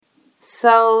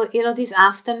So, this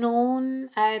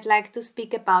afternoon I'd like to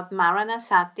speak about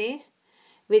Maranasati,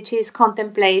 which is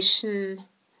contemplation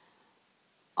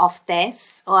of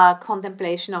death or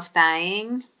contemplation of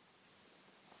dying.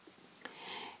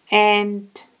 And,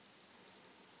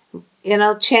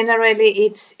 generally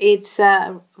it's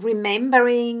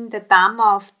remembering the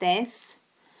Dhamma of death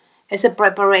as a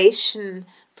preparation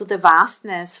to the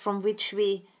vastness from which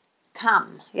we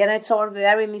come. It's all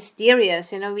very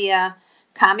mysterious. We are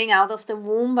coming out of the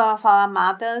womb of our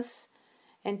mothers,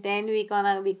 and then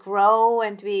we grow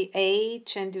and we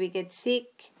age and we get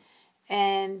sick,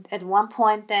 and at one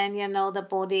point then the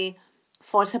body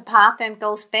falls apart and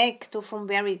goes back to from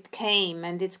where it came,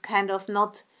 and it's kind of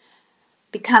not,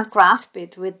 we can't grasp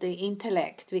it with the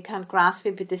intellect, we can't grasp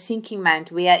it with the thinking mind.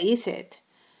 Where is it?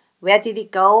 Where did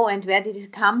it go and where did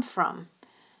it come from?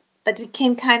 But we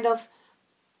can kind of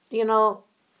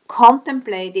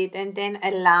contemplate it and then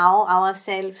allow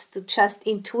ourselves to just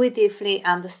intuitively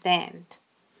understand.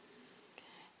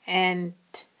 And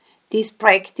this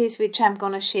practice, which I'm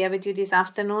going to share with you this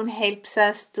afternoon, helps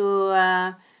us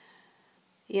to,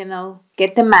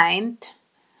 get the mind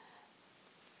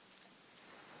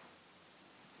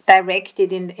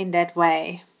directed in that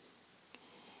way.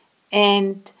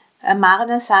 And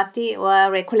Maranasati,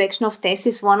 or Recollection of Death,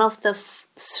 is one of the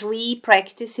three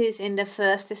practices in the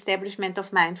first establishment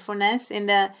of mindfulness, in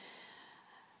the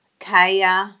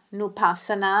Kaya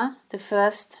Nupassana, the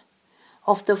first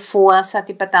of the four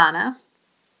Satipatthana.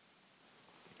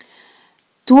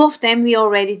 Two of them we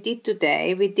already did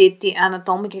today. We did the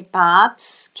anatomical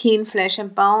parts, skin, flesh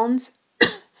and bones,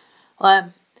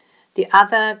 or the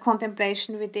other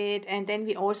contemplation we did, and then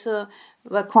we also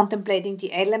were contemplating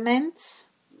the elements.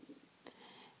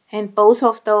 And both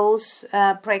of those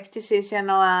practices,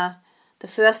 the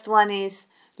first one is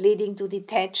leading to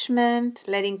detachment,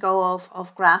 letting go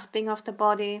of grasping of the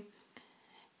body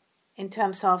in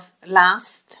terms of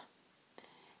lust.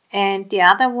 And the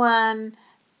other one,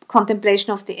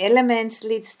 contemplation of the elements,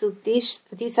 leads to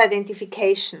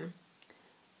disidentification.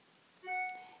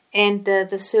 And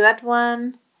the third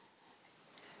one,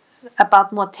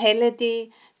 about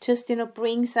mortality, just,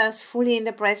 brings us fully in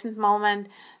the present moment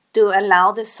to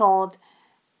allow the thought,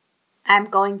 I'm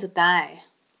going to die.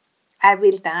 I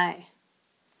will die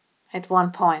at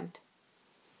one point.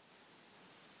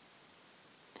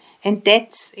 And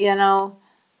that's,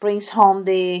 brings home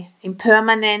the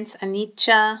impermanence,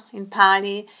 anicca in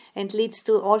Pali, and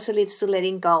also leads to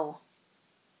letting go.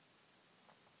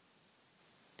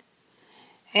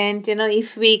 And,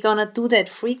 if we're going to do that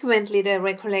frequently, the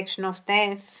recollection of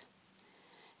death,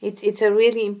 it's a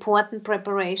really important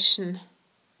preparation.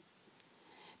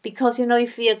 Because,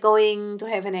 if we are going to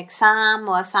have an exam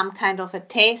or some kind of a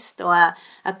test or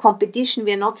a competition,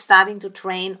 we are not starting to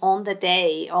train on the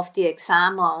day of the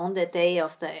exam or on the day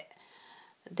of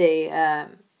the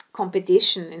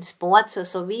competition in sports.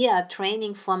 So we are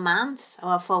training for months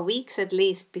or for weeks at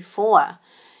least before.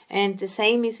 And the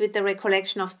same is with the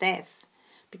recollection of death,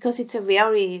 because it's a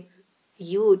very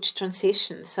huge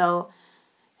transition. So,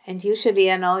 and usually,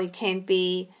 there can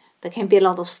be a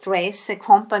lot of stress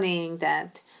accompanying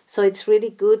that. So it's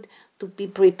really good to be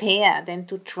prepared and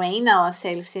to train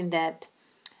ourselves in that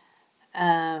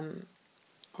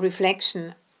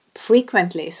reflection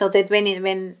frequently, so that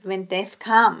when death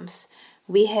comes,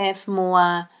 we have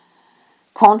more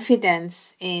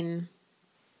confidence in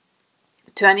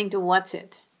turning towards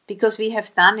it, because we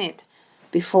have done it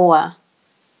before.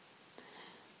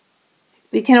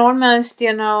 We can almost,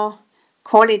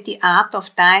 call it the art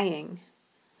of dying.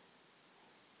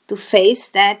 To face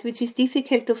that which is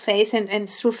difficult to face, and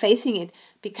through facing it,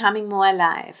 becoming more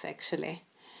alive, actually.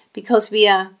 Because we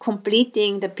are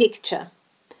completing the picture.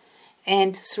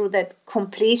 And through that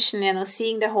completion,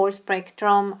 seeing the whole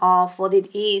spectrum of what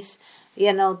it is,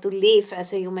 to live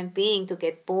as a human being, to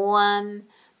get born,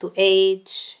 to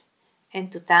age,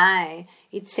 and to die,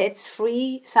 it sets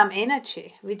free some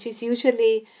energy, which is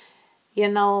usually,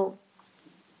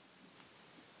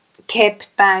 kept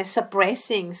by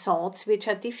suppressing thoughts which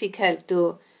are difficult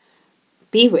to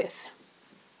be with.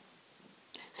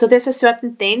 So there's a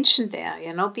certain tension there,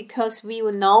 because we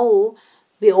all know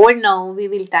we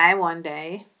will die one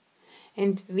day,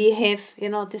 and we have,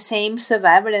 the same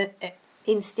survival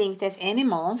instinct as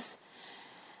animals,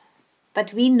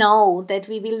 but we know that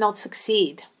we will not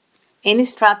succeed. Any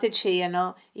strategy,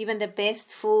 even the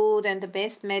best food and the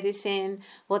best medicine,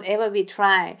 whatever we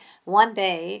try, one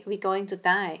day we're going to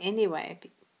die anyway.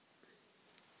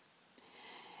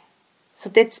 So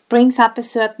that brings up a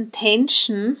certain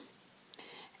tension,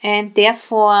 and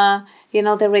therefore,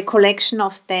 the recollection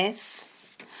of death,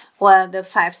 or the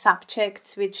 5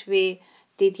 subjects which we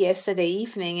did yesterday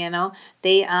evening,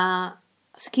 they are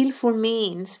skillful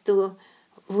means to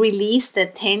release the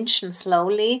tension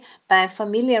slowly by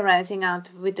familiarizing out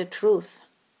with the truth.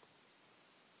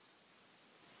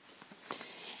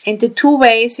 And the two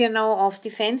ways, of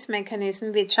defense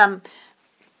mechanism, which I'm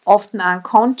often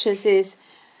unconscious,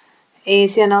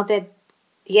 is that,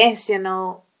 yes,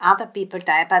 other people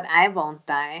die, but I won't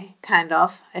die, kind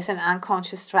of, as an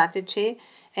unconscious strategy.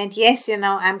 And yes,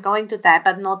 I'm going to die,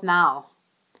 but not now.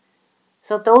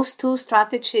 So those two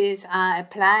strategies are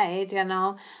applied,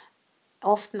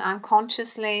 often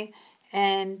unconsciously,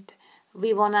 and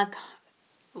we wanna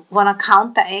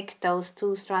counteract those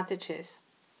two strategies.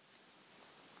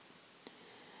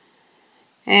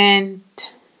 And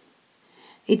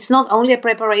it's not only a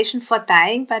preparation for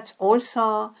dying, but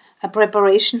also a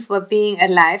preparation for being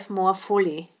alive more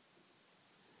fully.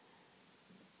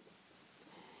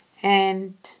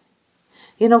 And,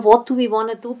 what do we want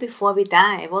to do before we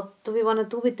die? What do we want to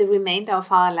do with the remainder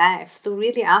of our life? To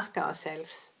really ask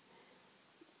ourselves.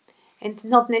 And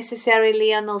not necessarily,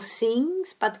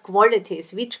 things, but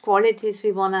qualities. Which qualities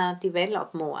we want to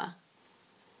develop more.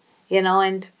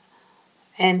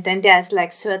 And then there's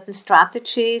like certain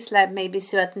strategies, like maybe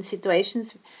certain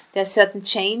situations. There are certain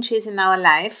changes in our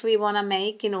life we want to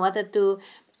make in order to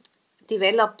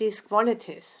develop these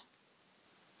qualities.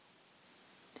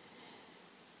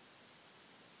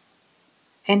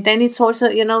 And then it's also,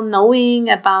 knowing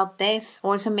about death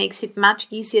also makes it much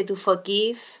easier to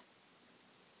forgive.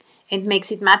 And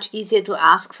makes it much easier to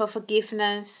ask for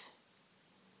forgiveness.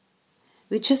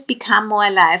 We just become more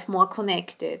alive, more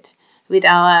connected with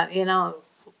our,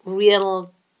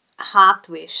 real heart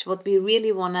wish, what we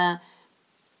really want to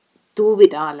do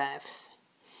with our lives.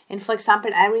 And for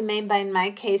example, I remember in my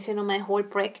case, my whole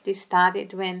practice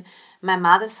started when my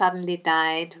mother suddenly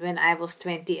died when I was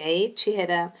 28. She had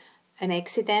an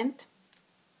accident.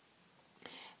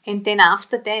 And then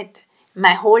after that,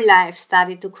 my whole life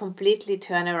started to completely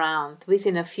turn around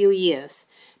within a few years,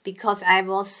 because I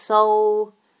was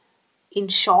so in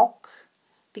shock,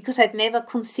 because I'd never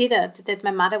considered that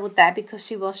my mother would die, because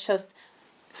she was just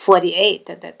 48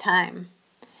 at that time.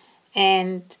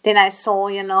 And then I saw,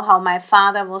 how my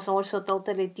father was also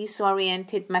totally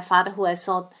disoriented. My father, who I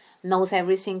thought knows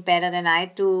everything better than I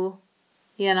do,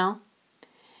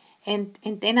 And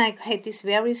then I had this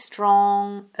very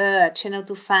strong urge,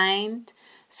 to find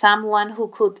someone who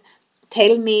could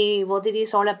tell me what it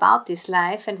is all about, this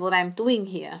life, and what I'm doing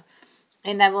here.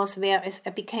 And I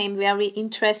became very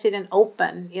interested and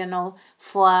open,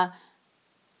 for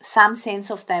some sense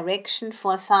of direction,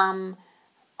 for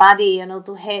somebody,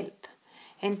 to help.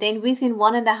 And then within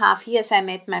 1.5 years, I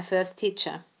met my first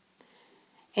teacher.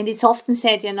 And it's often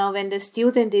said, when the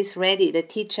student is ready, the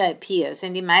teacher appears.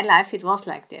 And in my life, it was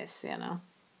like this,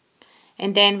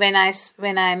 And then when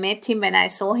I met him, when I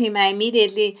saw him, I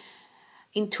immediately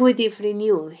intuitively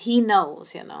knew he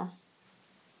knows,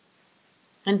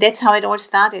 And that's how it all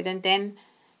started. And then,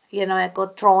 I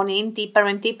got drawn in deeper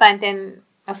and deeper. And then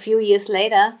a few years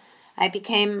later, I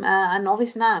became a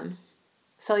novice nun.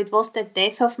 So it was the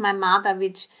death of my mother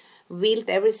which wheeled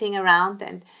everything around.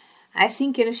 And I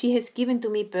think, she has given to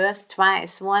me birth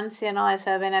twice. Once, when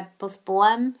I was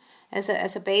born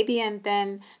as a baby, and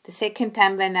then the second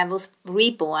time when I was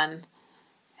reborn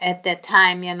at that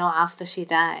time, after she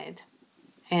died,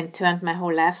 and turned my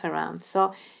whole life around.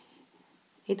 So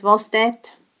it was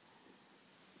that,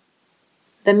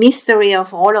 the mystery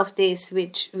of all of this,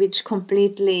 which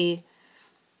completely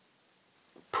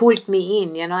pulled me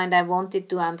in, and I wanted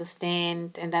to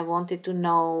understand, and I wanted to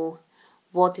know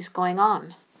what is going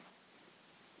on.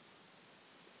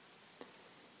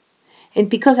 And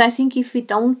because I think if we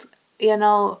don't,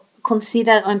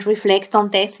 consider and reflect on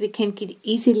death, we can get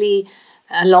easily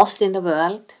lost in the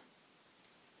world.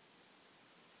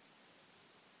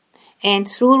 And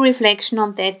through reflection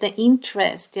on that, the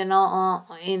interest, in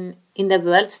the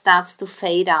world starts to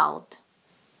fade out.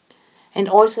 And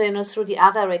also, through the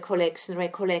other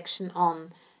recollection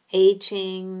on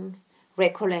aging,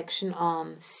 recollection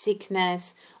on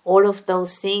sickness, all of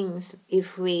those things,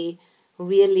 if we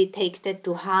really take that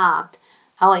to heart,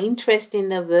 our interest in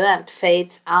the world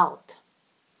fades out.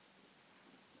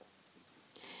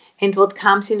 And what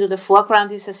comes into the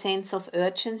foreground is a sense of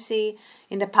urgency.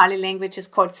 In the Pali language, it's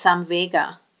called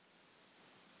samvega.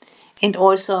 And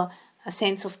also a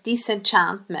sense of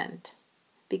disenchantment.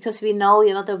 Because we know,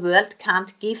 the world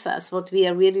can't give us what we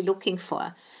are really looking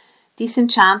for.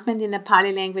 Disenchantment in the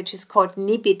Pali language is called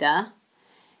nibbida.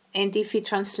 And if we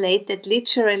translate that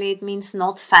literally, it means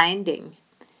not finding.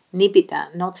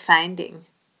 Nibbida, not finding.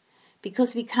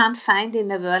 Because we can't find in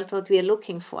the world what we are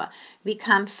looking for. We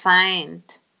can't find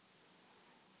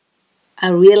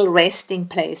a real resting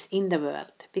place in the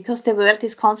world, because the world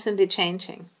is constantly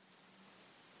changing.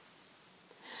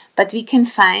 But we can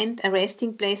find a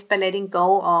resting place by letting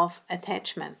go of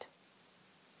attachment.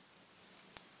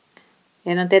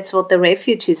 That's what the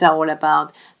refuge is all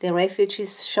about. The refuge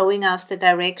is showing us the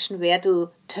direction where to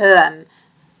turn.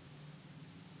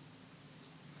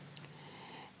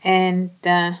 And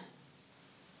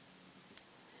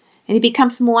it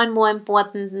becomes more and more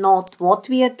important, not what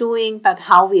we are doing, but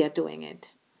how we are doing it.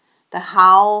 The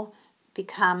how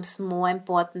becomes more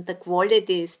important, the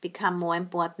qualities become more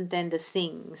important than the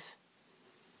things.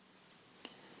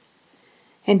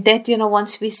 And that,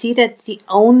 once we see that the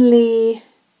only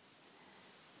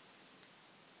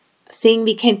thing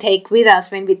we can take with us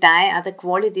when we die are the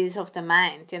qualities of the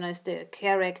mind, is the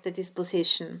character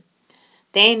disposition,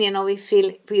 then, we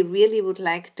feel we really would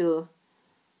like to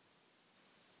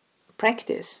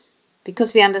practice,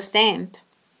 because we understand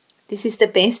this is the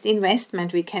best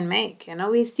investment we can make.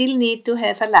 We still need to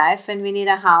have a life, and we need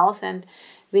a house, and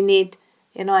we need,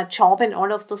 a job, and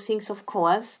all of those things, of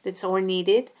course, that's all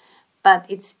needed. But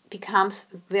it becomes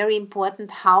very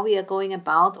important how we are going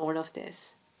about all of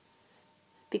this.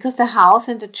 Because the house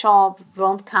and the job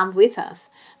won't come with us,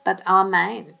 but our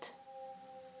mind.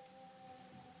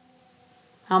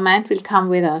 Our mind will come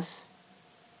with us.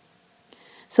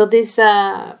 So this,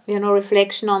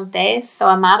 reflection on death,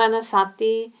 or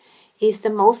Maranasati, is the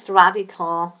most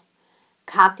radical,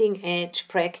 cutting-edge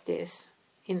practice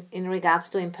in regards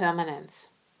to impermanence.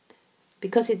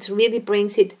 Because it really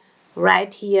brings it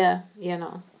right here,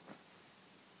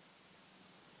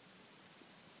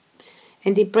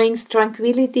 And it brings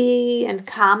tranquility and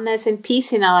calmness and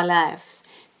peace in our lives.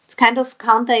 It's kind of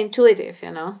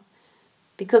counterintuitive,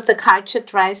 because the culture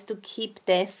tries to keep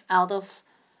death out of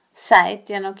sight,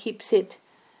 keeps it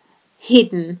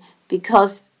hidden,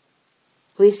 because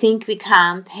we think we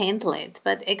can't handle it.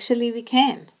 But actually we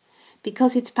can,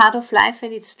 because it's part of life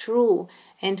and it's true.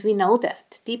 And we know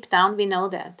that. Deep down we know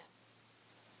that.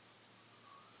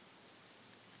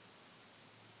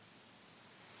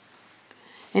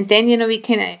 And then, we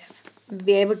can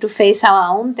be able to face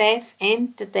our own death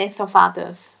and the death of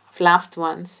others, of loved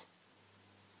ones.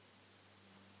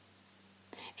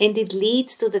 And it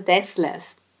leads to the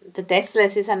deathless. The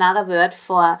deathless is another word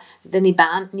for the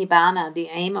nibbana, the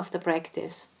aim of the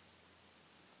practice.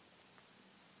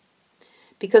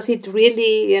 Because it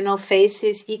really,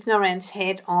 faces ignorance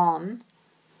head on.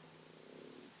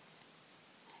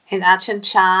 And Ajahn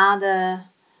Chah, the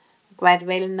quite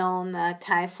well-known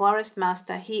Thai forest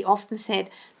master, he often said,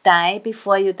 die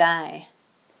before you die.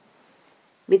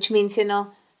 Which means,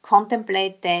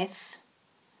 contemplate death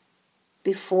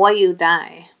before you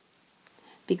die.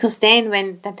 Because then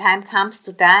when the time comes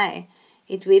to die,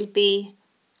 it will be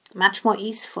much more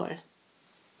easeful.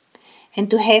 And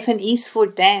to have an easeful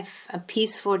death, a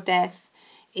peaceful death,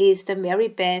 is the very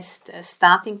best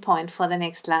starting point for the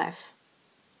next life.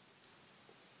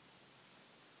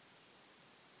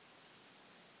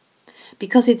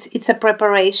 Because it's a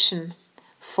preparation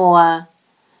for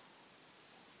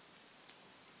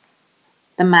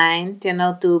the mind,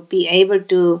 to be able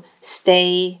to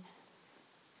stay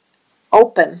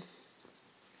open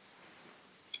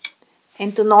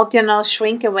and to not,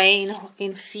 shrink away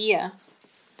in fear,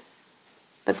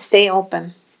 but stay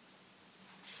open.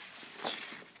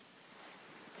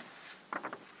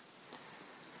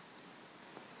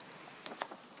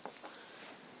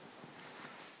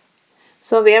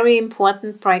 So very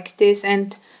important practice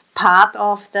and part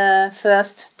of the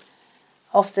first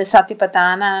of the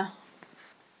Satipatthana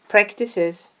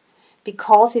practices,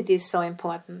 because it is so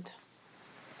important.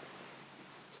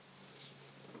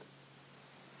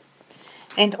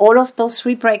 And all of those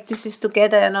three practices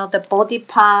together, the body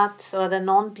parts or the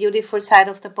non-beautiful side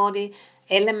of the body,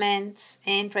 elements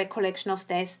and recollection of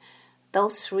death,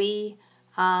 those three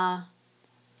are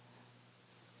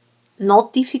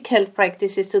not difficult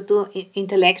practices to do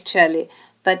intellectually,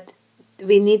 but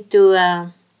we need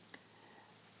to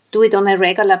do it on a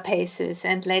regular basis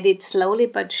and let it slowly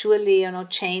but surely,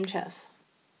 change us.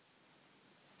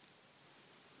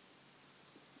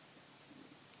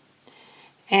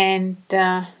 And,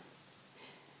 now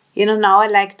I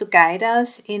like to guide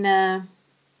us in a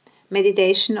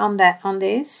meditation on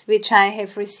this, which I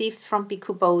have received from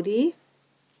Bhikkhu Bodhi.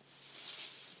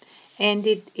 And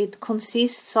it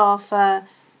consists of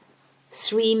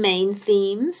three main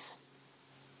themes.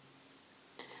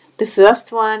 The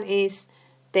first one is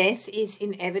death is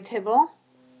inevitable.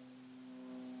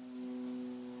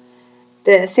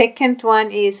 The second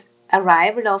one is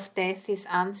arrival of death is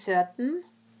uncertain.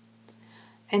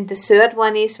 And the third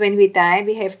one is when we die,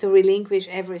 we have to relinquish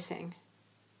everything.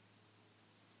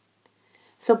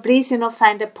 So please,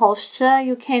 find a posture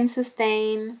you can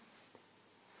sustain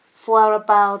for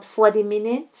about 40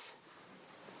 minutes.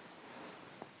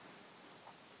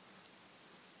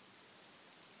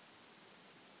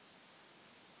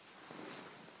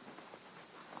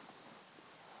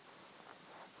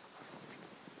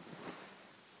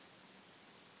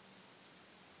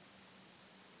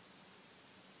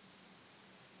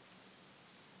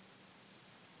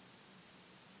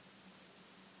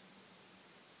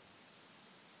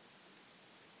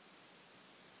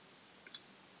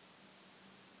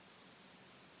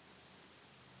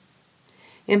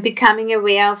 And becoming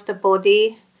aware of the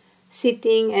body,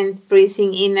 sitting and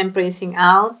breathing in and breathing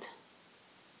out.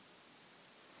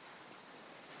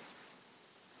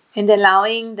 And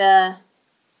allowing the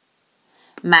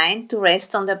mind to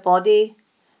rest on the body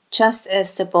just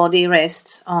as the body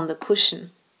rests on the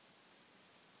cushion.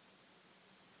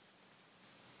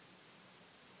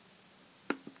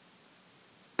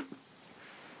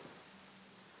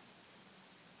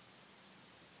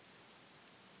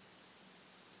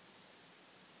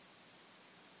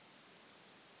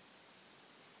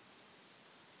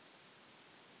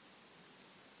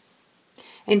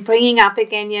 And bringing up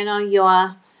again,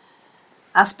 your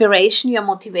aspiration, your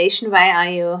motivation. Why are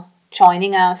you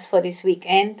joining us for this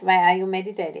weekend? Why are you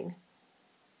meditating?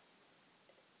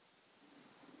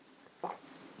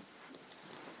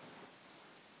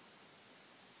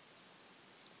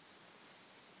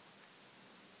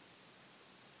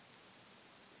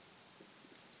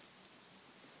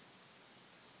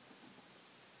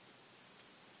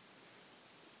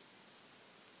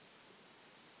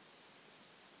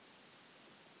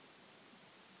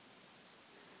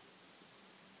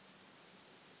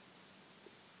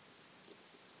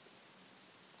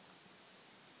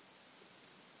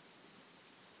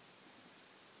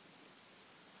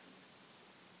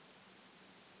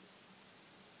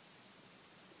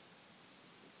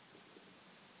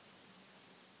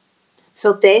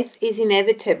 So death is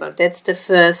inevitable. That's the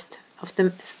first of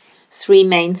the three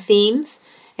main themes.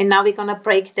 And now we're going to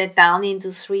break that down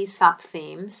into three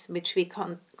sub-themes, which we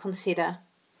consider.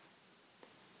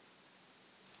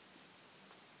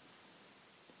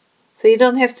 So you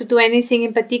don't have to do anything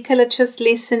in particular, just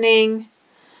listening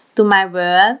to my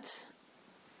words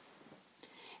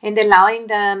and allowing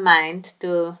the mind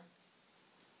to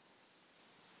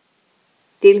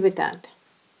deal with that.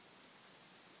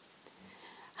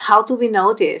 How do we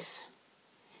know this?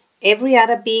 Every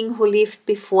other being who lived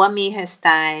before me has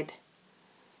died.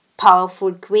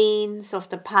 Powerful queens of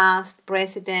the past,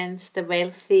 presidents, the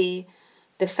wealthy,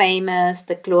 the famous,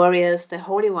 the glorious, the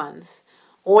holy ones,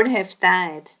 all have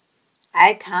died.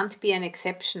 I can't be an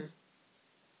exception.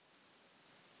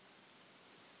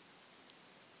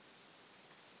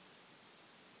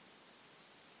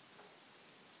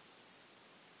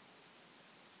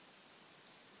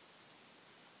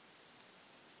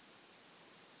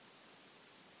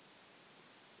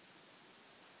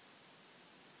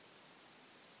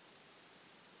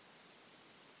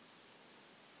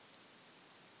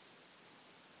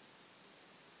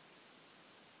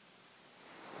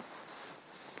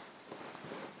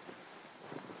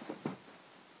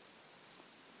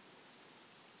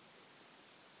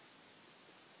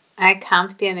 I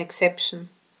can't be an exception.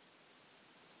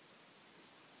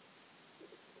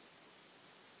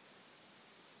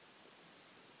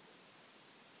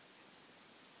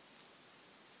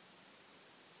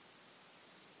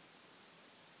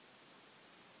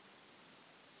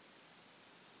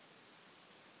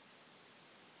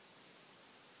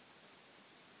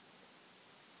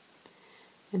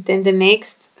 And then the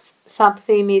next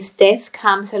sub-theme is death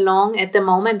comes along at the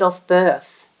moment of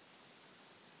birth.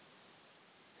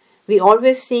 We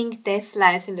always think death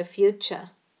lies in the future.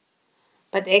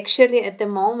 But actually at the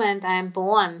moment I am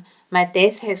born, my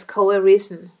death has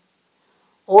co-arisen,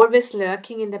 always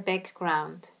lurking in the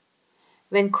background.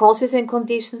 When causes and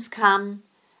conditions come,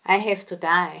 I have to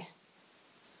die.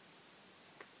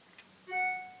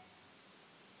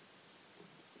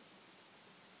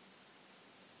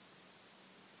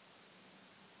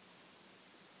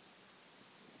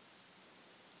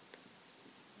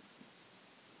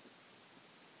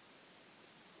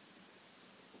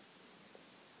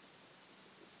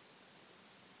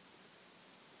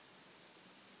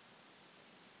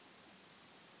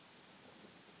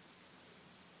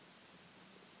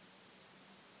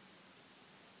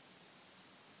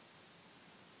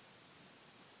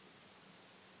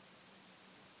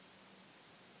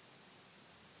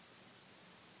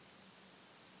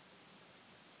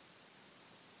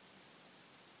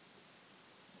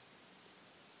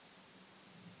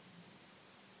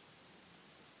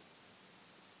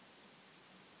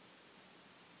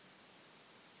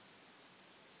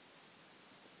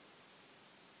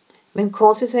 When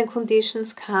causes and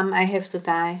conditions come, I have to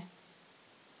die.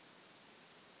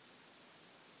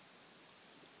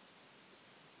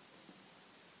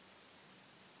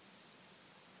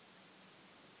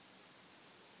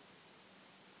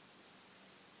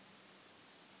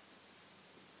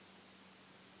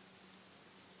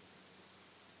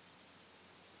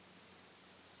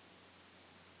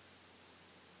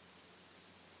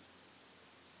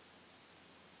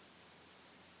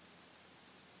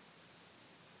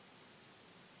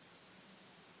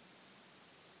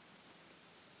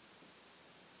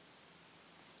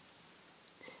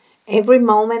 Every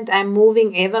moment I'm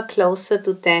moving ever closer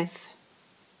to death.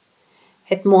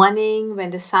 At morning,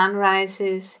 when the sun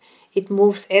rises, it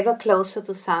moves ever closer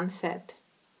to sunset.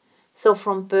 So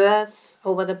from birth,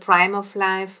 over the prime of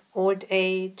life, old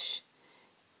age,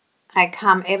 I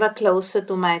come ever closer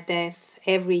to my death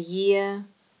every year,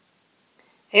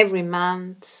 every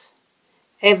month,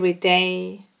 every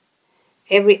day,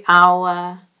 every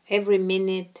hour, every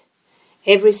minute,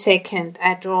 every second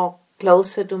I draw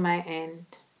closer to my end.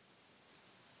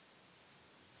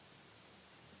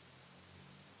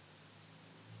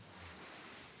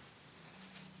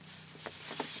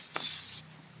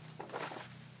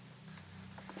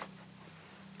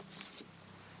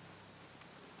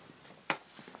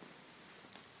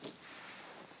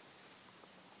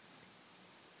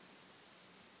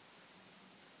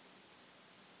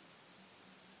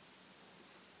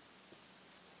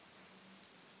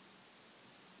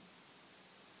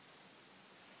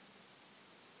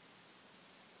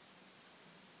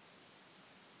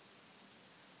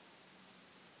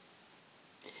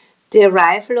 The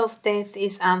arrival of death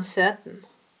is uncertain.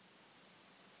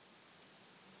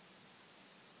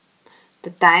 The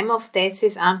time of death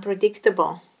is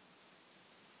unpredictable.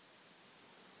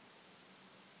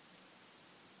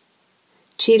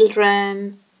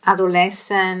 Children,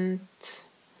 adolescents,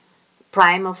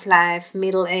 prime of life,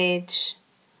 middle age,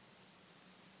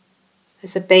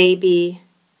 as a baby,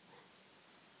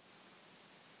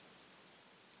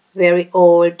 very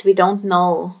old, we don't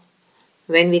know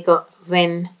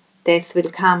when death will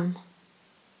come.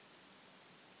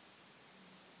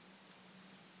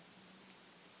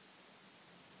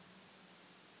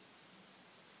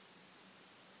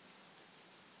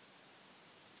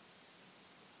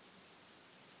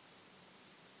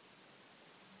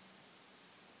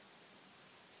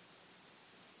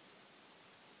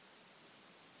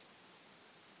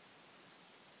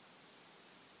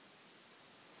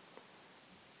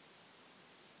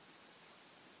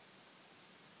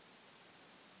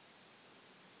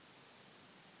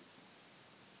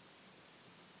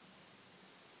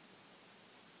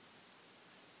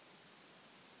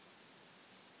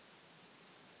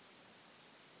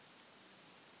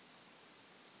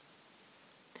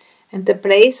 And the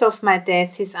place of my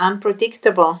death is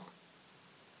unpredictable.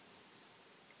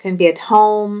 It can be at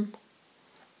home,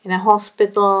 in a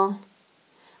hospital,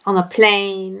 on a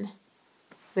plane,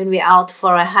 when we're out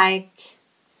for a hike,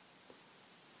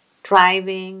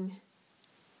 driving,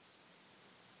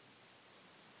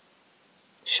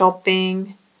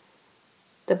 shopping.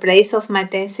 The place of my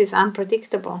death is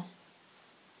unpredictable.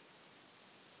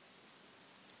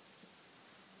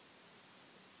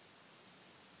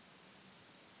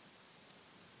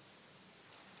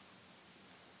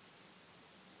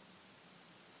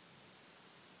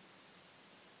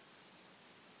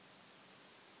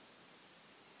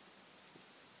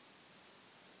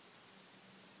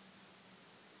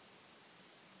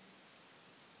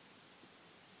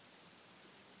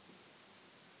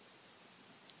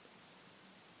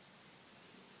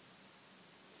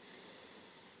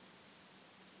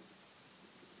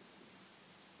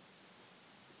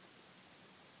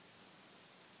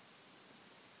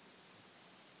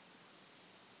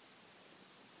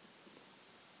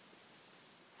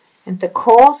 And the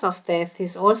cause of death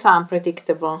is also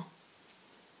unpredictable.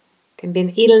 It can be an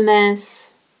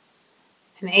illness,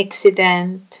 an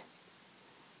accident,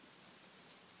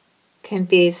 can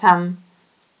be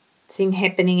something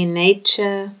happening in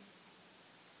nature,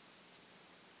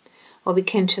 or we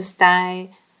can just die,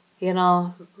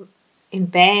 in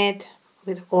bed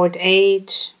with old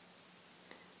age.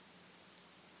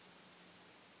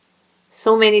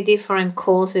 So many different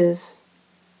causes.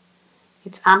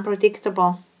 It's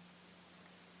unpredictable.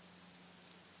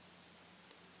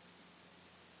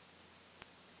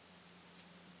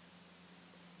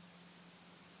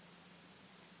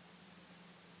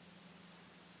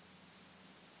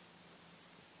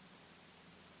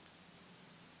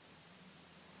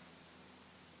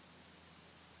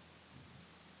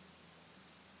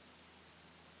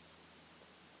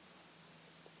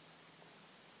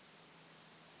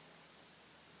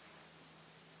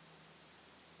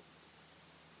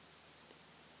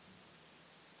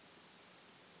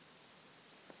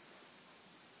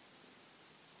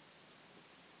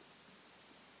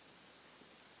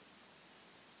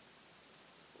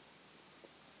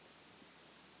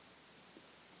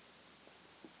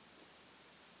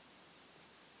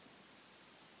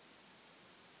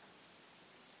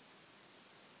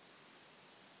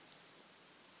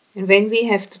 And when we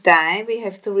have to die, we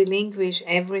have to relinquish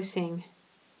everything.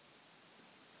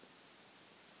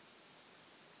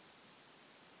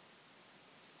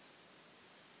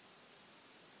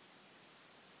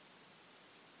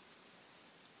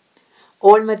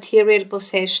 All material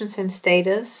possessions and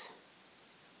status,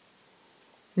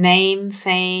 name,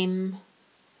 fame,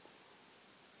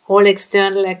 all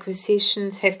external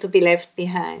acquisitions have to be left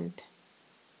behind.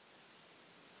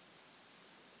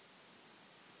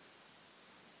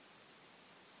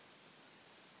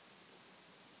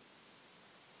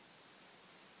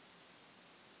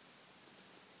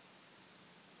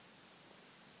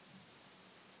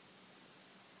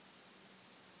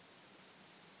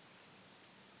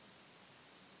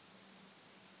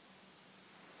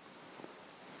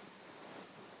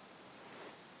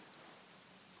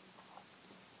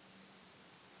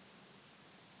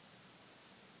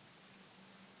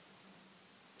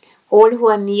 All who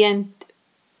are near and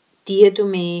dear to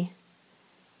me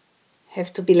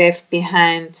have to be left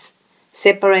behind,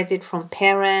 separated from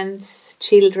parents,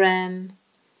 children,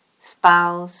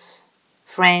 spouse,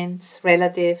 friends,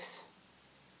 relatives,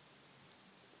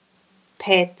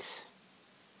 pets.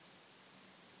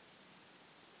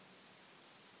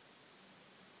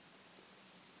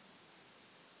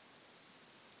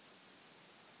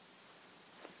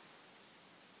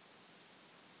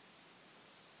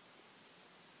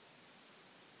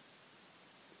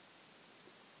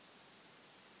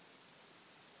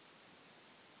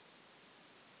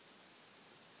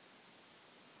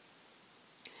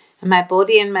 My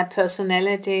body and my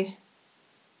personality,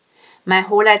 my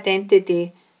whole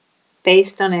identity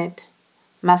based on it,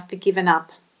 must be given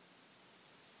up.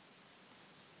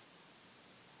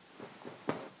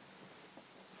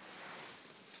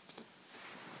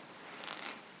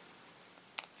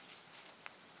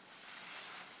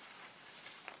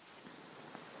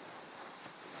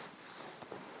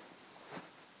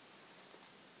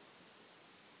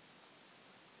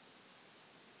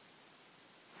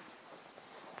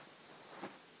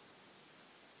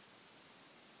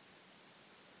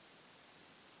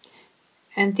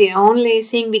 And the only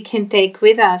thing we can take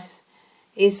with us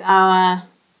is our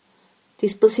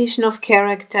disposition of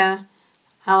character,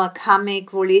 our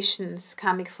karmic volitions,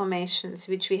 karmic formations,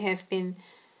 which we have been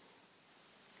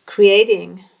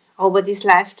creating over this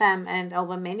lifetime and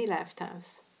over many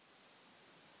lifetimes.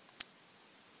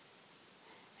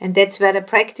 And that's where the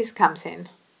practice comes in.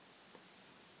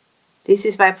 This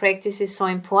is why practice is so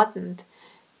important,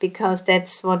 because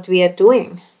that's what we are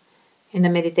doing in the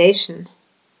meditation.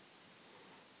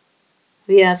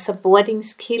 We are supporting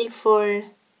skillful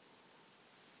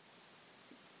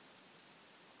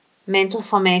mental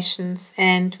formations,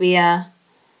 and we are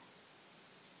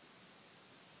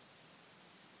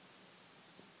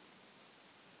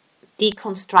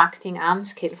deconstructing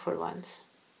unskillful ones.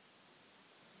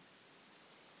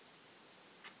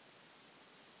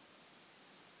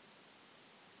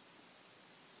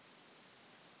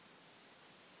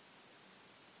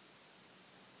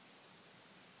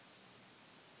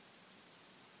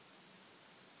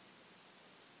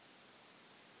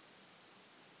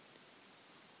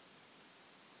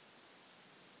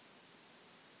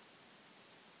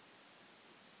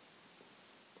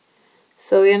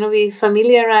 So, we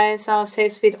familiarize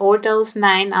ourselves with all those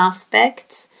 9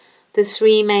 aspects, the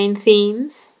 3 main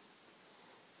themes,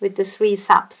 with the 3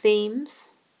 sub-themes.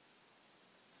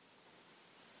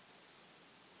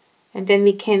 And then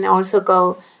we can also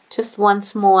go just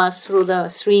once more through the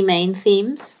 3 main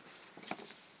themes.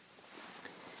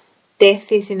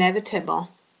 Death is inevitable.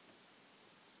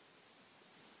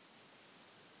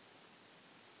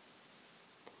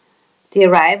 The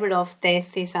arrival of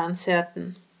death is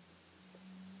uncertain.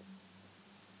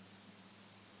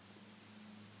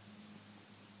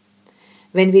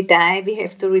 When we die, we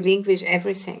have to relinquish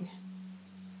everything.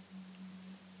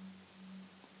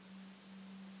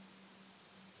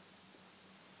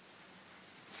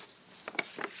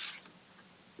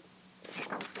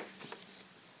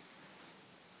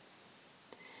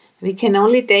 We can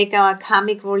only take our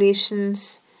karmic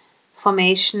volitions,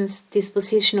 formations,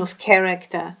 disposition of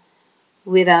character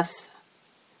with us,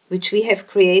 which we have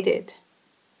created.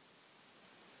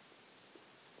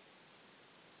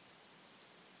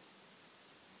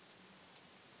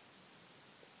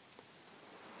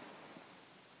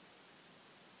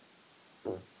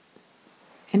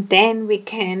 And then we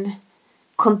can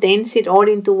condense it all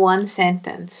into one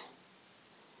sentence.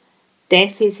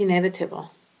 Death is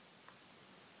inevitable.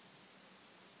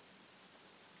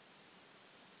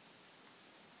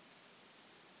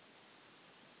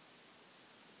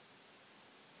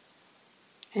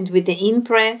 And with the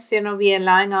in-breath, we're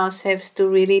allowing ourselves to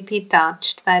really be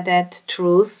touched by that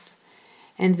truth.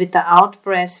 And with the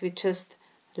out-breath, we just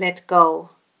let go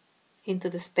into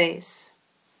the space,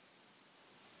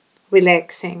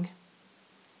 relaxing.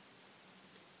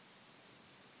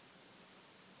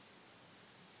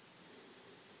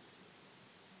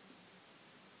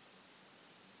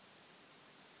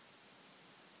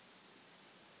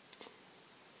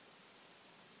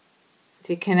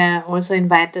 We can also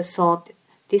invite the thought,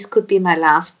 this could be my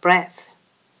last breath.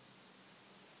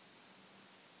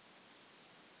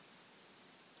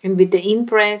 And with the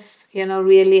in-breath,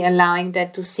 really allowing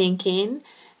that to sink in,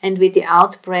 and with the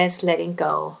out-breath, letting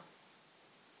go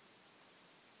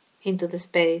into the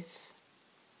space,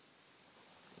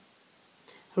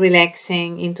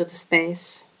 relaxing into the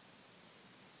space.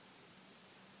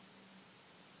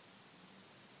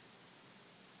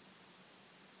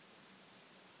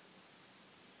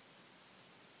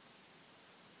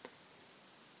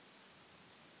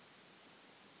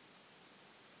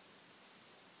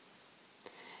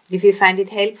 If you find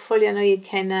it helpful, you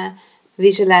can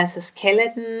visualize a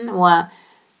skeleton or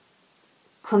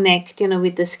connect,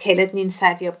 with the skeleton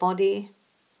inside your body,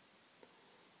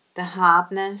 the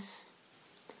hardness,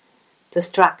 the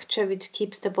structure which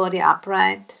keeps the body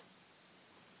upright.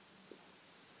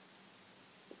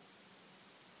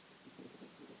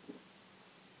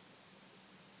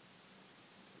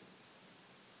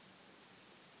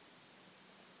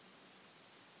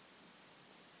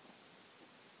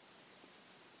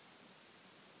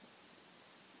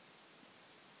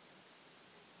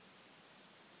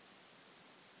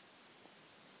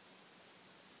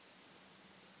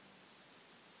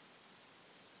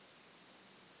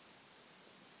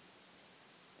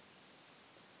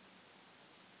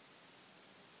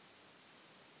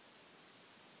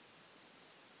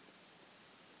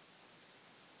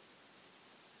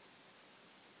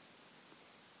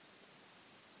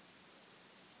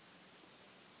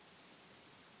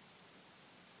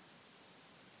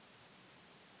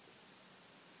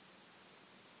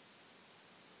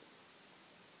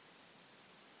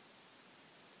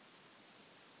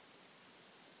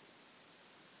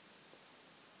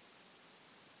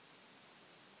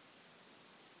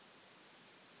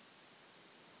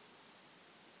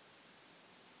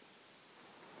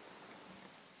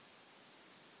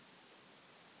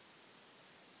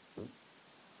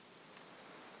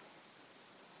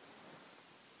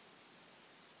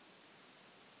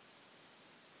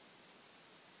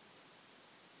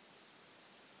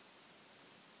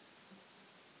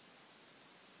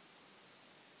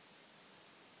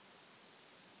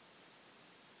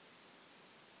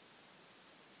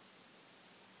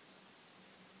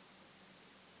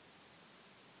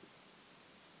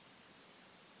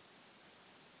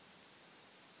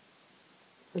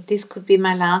 But this could be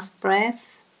my last breath.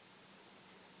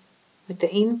 With the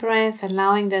in-breath,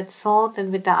 allowing that thought, and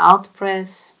with the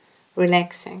out-breath,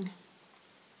 relaxing.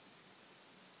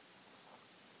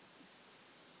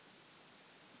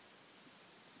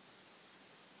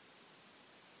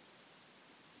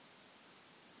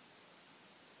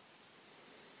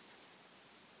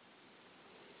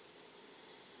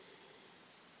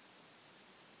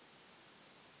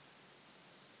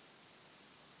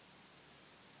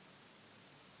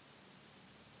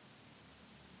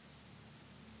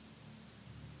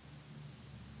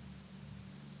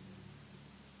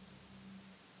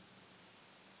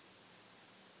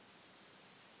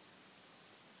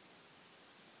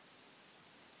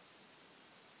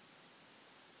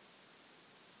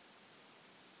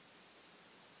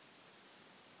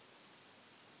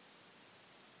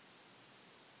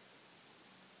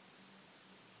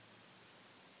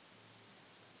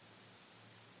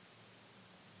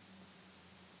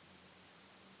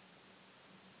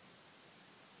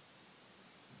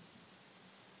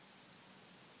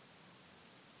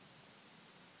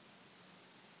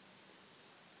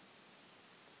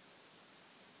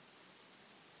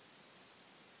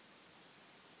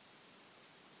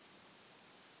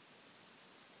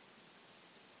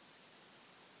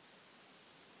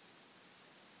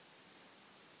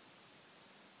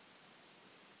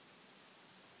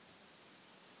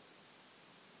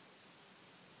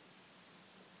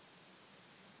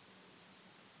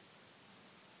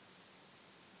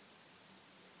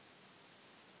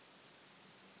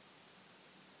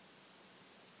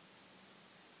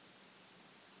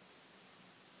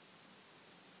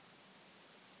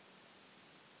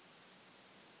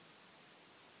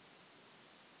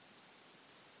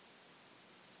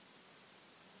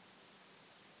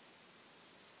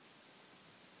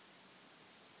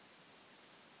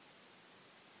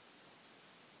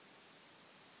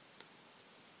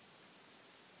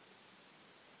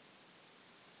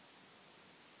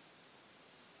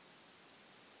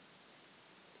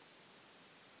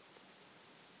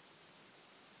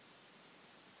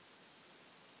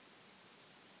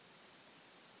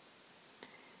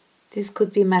 This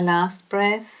could be my last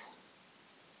breath.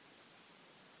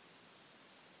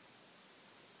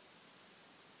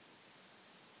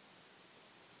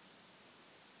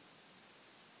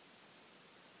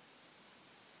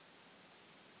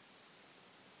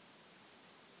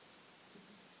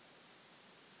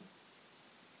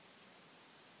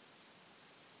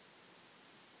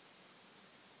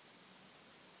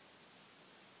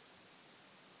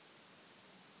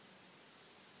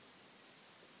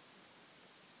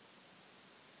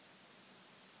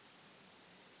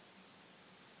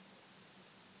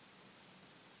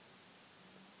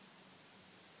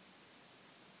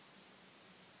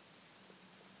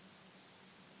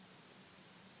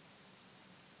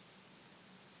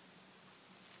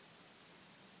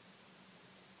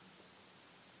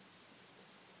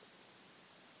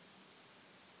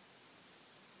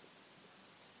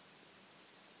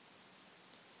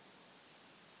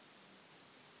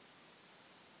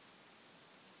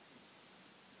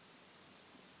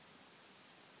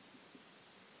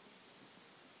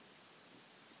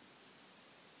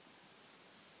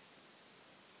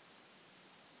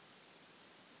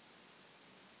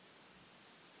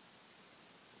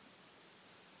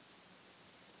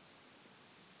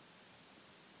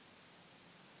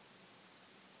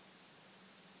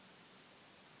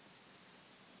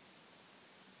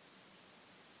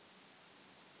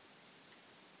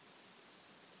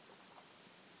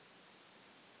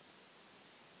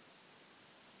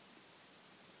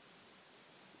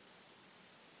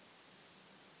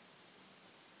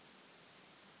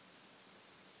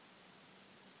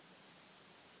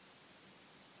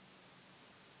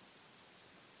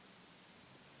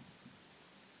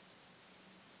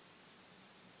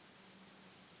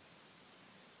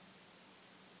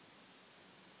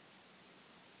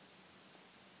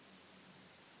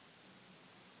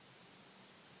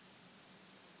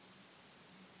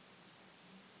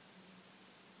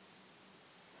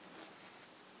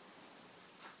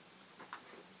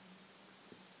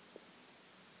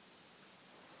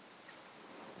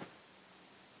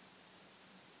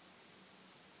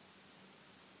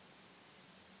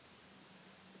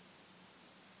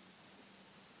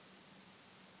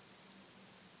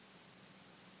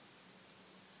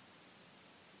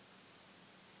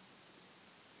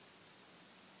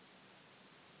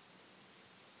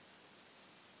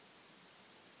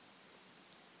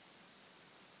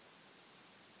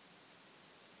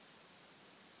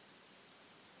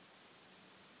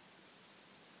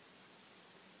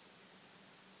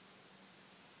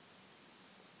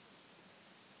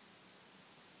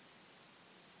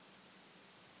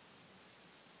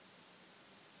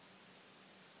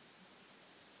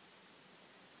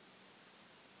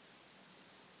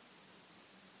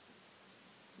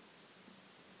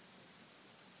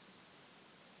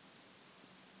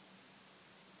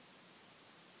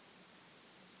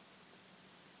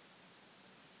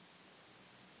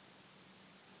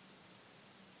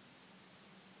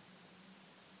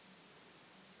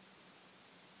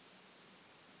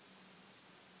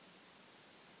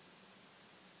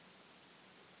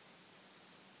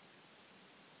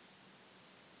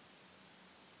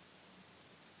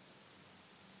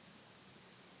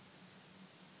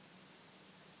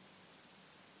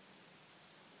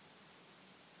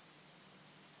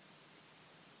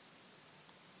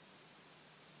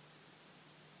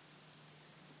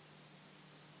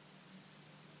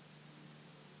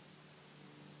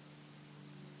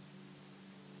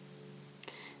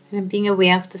 And I'm being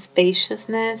aware of the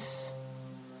spaciousness,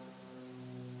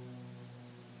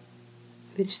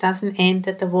 which doesn't end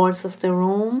at the walls of the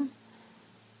room,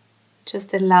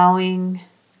 just allowing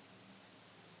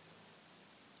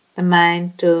the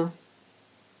mind to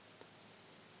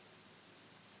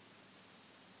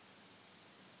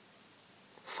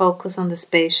focus on the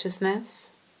spaciousness.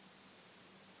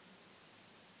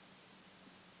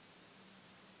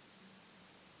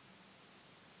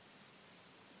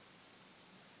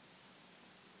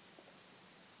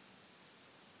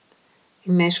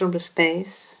 Immeasurable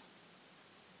space.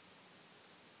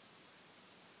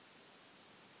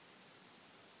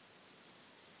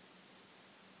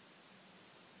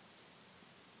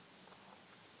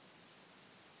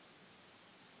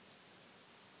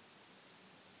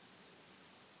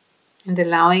 And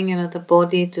allowing the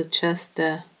body to just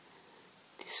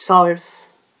dissolve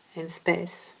in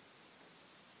space.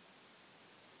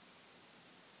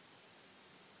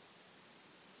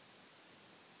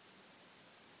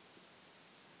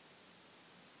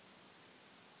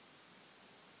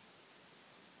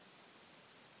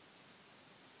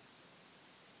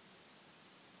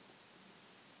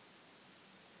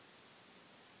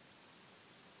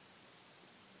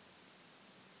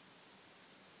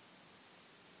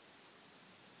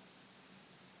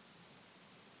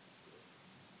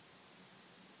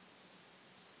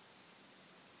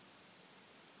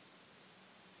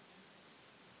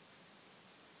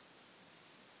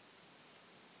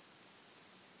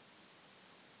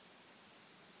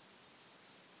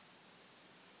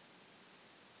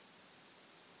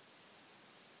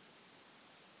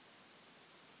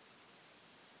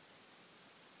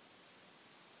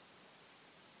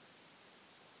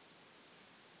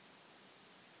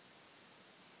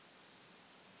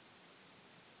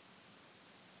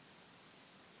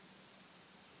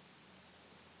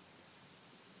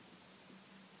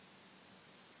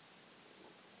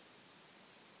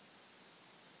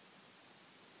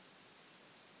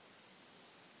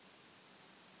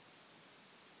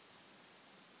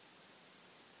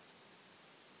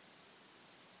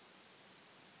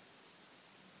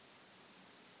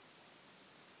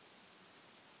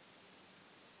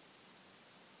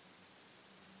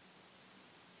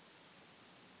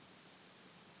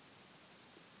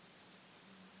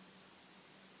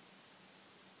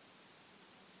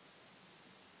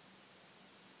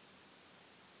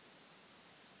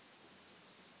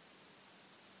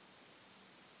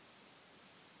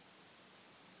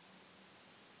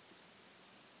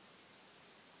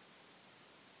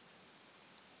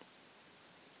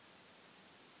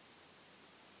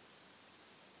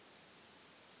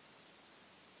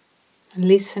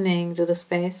 listening to the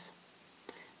space,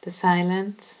 the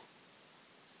silence.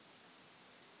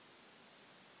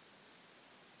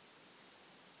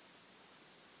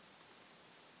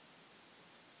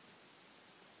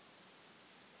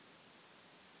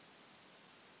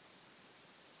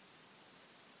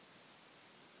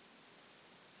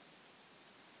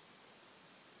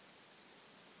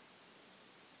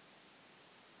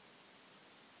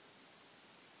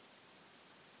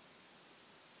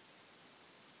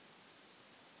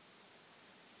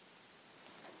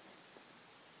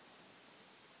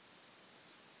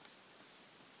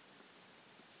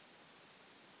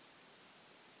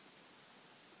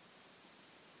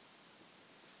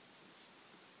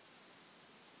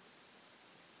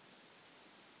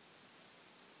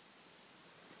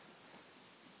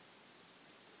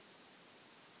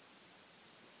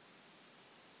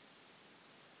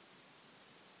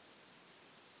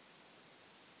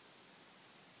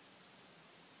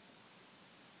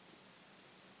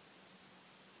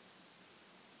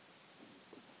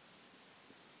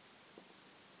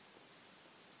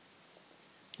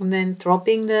 And then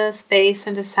dropping the space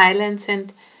and the silence,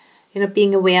 and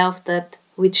being aware of that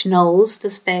which knows the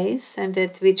space and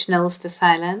that which knows the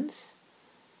silence.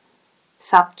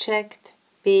 Subject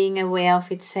being aware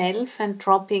of itself and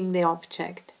dropping the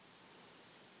object.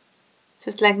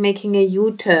 Just like making a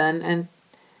U-turn and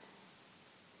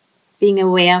being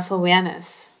aware of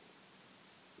awareness.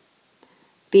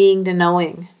 Being the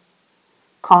knowing.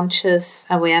 Conscious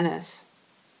awareness.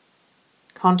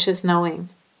 Conscious knowing.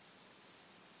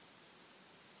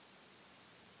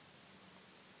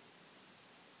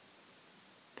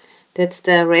 That's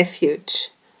the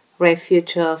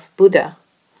refuge of Buddha,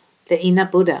 the inner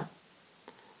Buddha,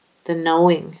 the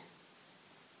knowing.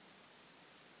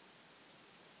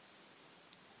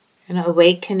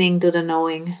 Awakening to the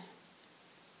knowing.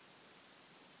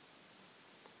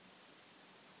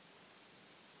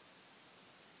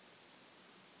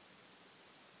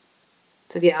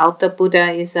 So the outer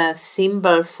Buddha is a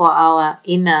symbol for our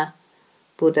inner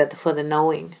Buddha, for the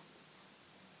knowing.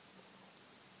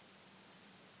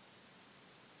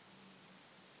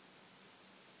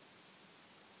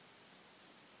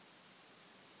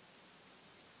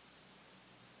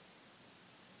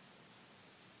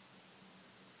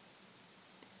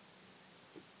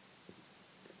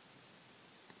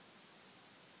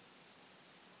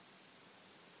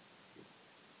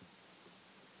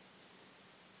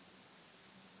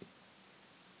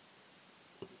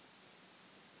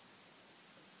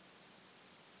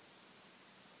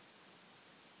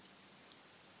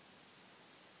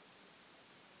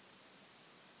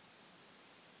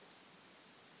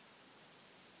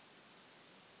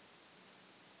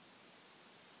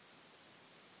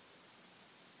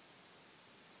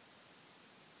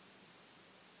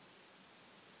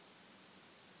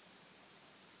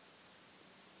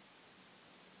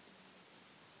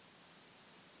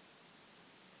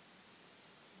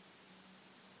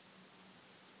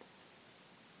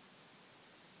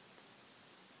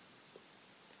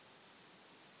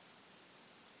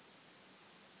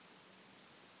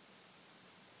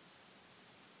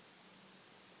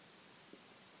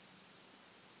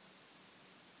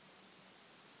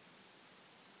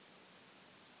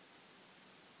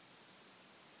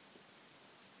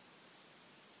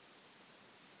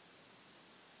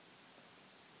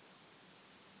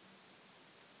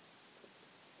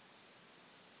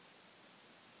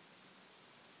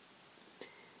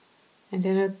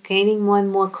 And gaining more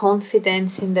and more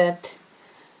confidence in that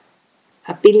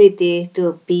ability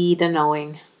to be the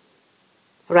knowing,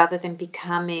 rather than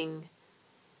becoming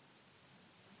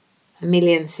a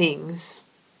million things.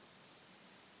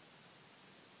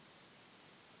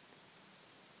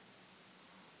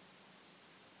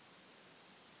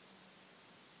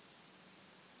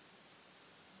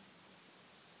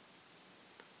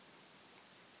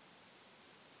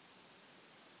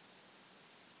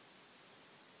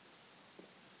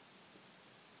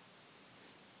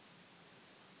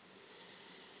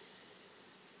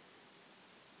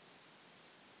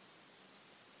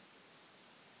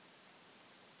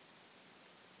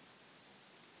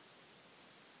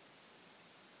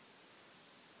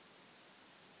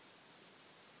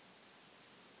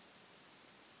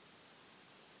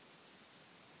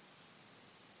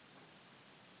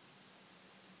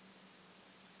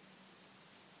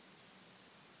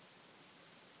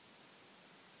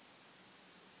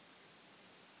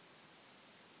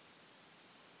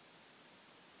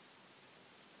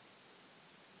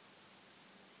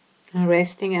 And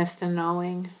resting as the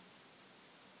knowing.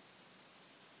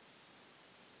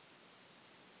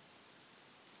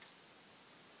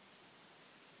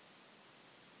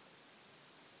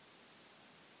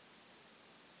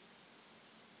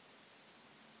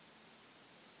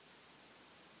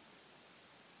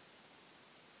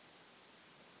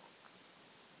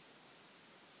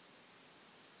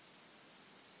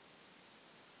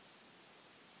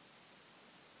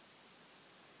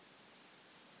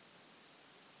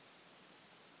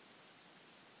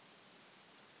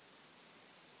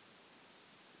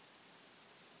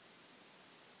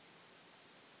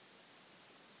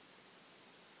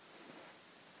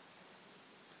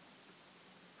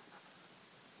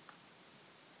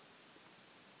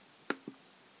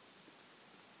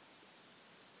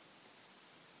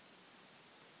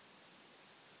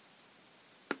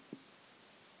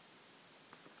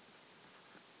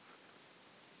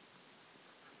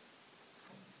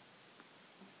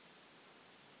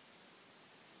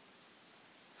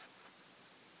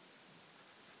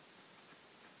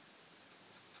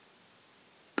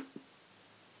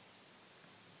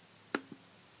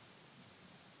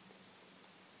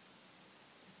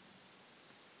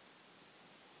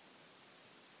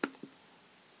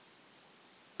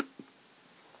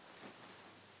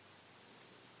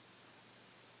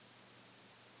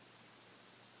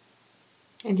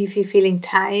 And if you're feeling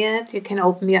tired, you can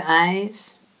open your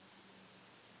eyes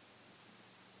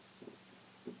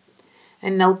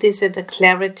and notice the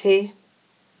clarity.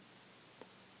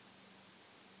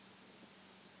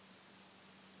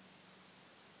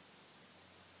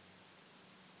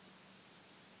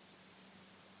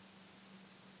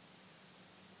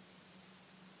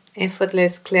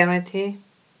 Effortless clarity.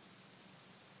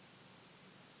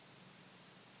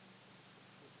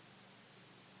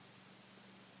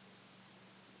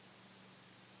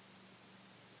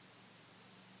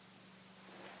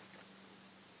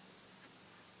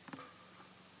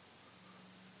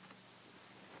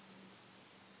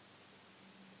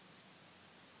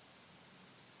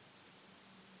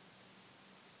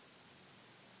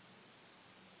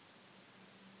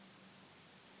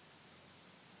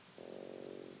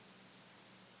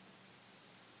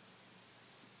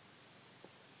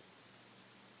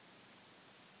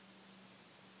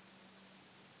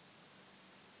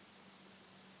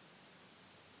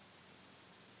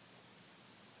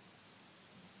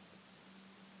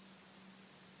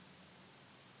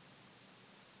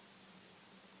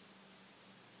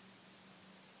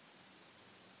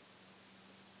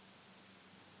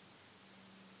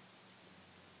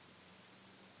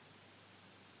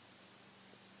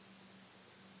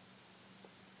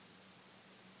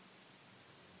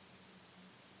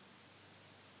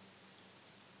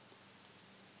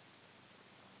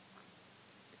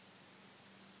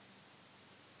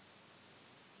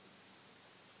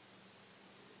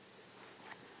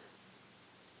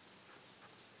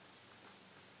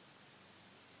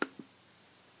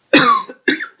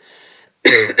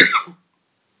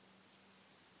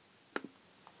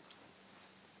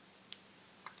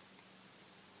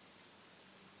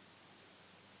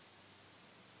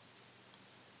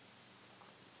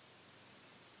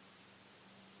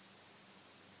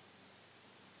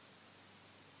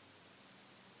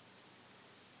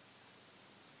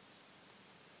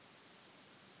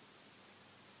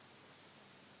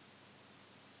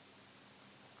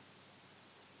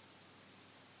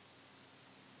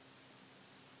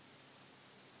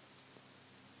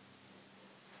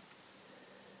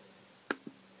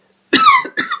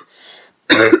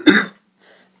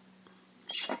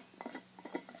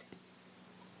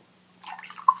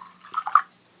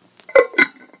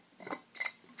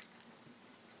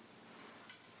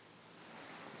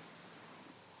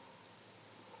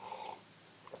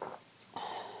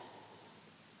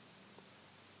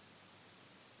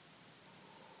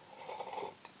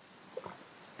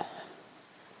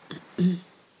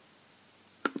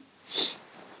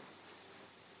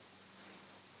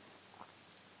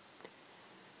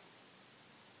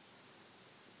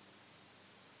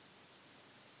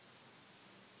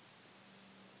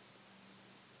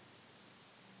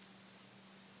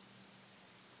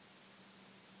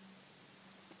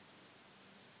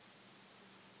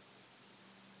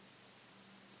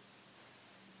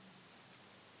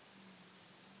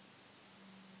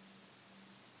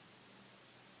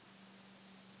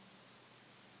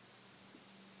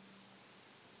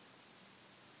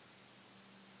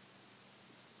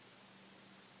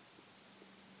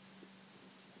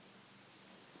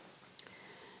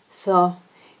 So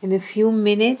in a few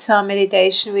minutes our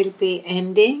meditation will be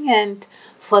ending, and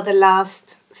for the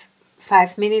last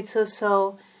 5 minutes or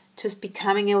so just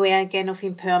becoming aware again of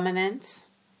impermanence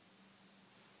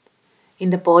in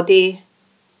the body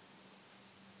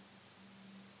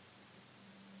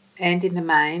and in the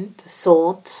mind, the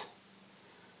thoughts,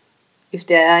 if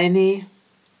there are any,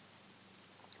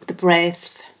 the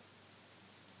breath,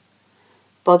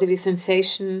 bodily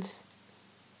sensations,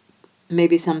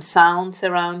 maybe some sounds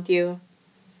around you,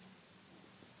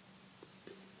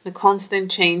 the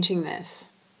constant changingness,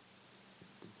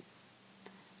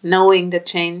 knowing the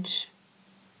change,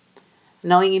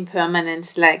 knowing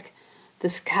impermanence, like the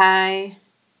sky,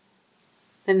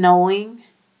 the knowing,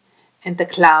 and the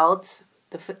clouds,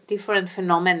 the different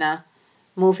phenomena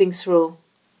moving through.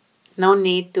 No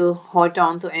need to hold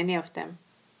on to any of them.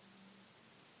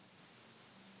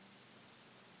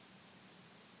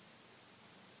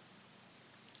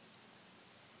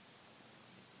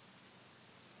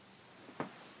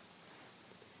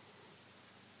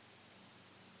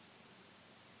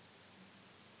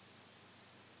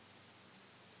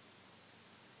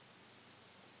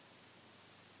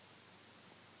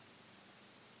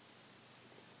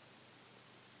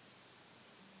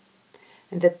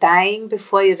 And the dying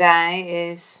before you die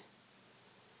is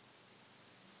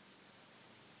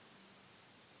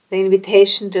the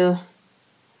invitation to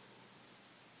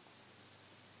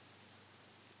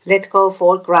let go of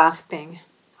all grasping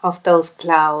of those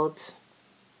clouds,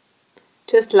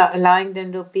 just allowing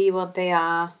them to be what they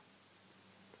are,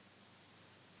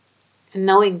 and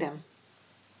knowing them.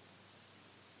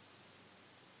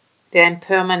 They're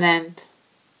impermanent,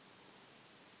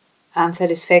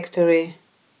 unsatisfactory,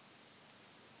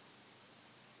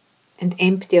 and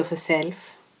empty of a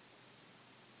self.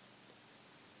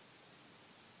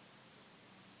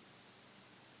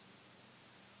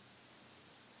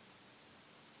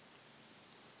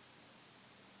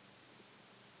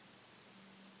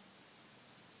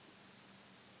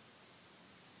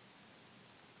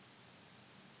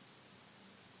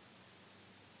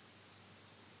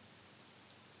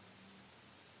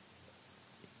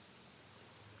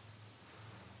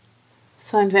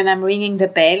 So, and when I'm ringing the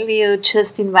bell, you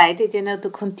just invited, to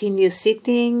continue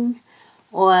sitting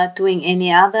or doing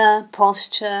any other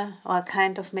posture or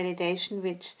kind of meditation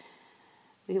which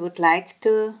we would like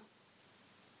to.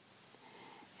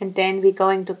 And then we're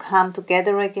going to come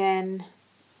together again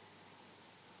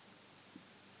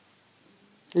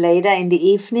later in the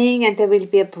evening, and there will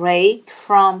be a break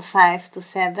from 5 to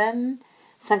 7.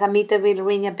 Sanghamitta will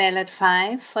ring a bell at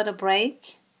 5 for the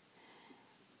break.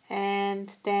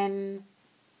 And then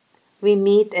we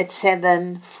meet at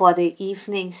 7 for the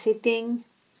evening sitting.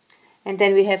 And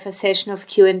then we have a session of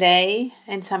Q&A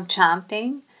and some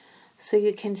chanting. So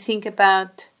you can think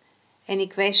about any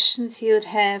questions you'd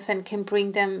have and can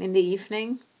bring them in the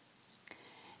evening.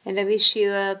 And I wish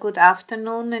you a good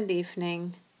afternoon and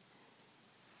evening.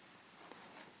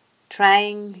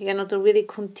 Trying, to really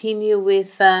continue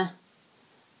with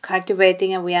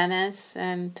cultivating awareness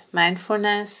and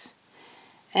mindfulness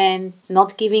and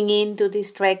not giving in to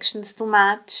distractions too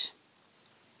much.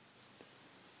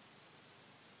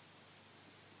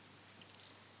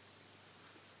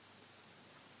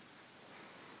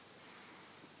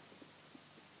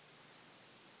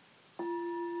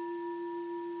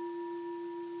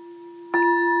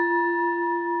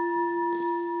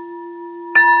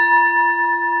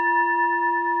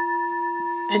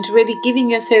 And really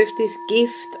giving yourself this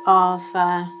gift of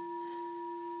a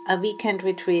weekend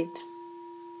retreat.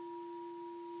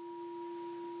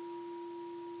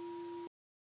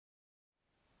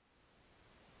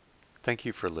 Thank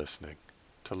you for listening.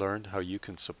 To learn how you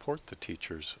can support the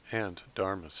teachers and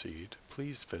Dharma Seed,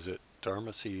 please visit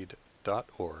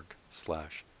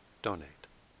dharmaseed.org/donate.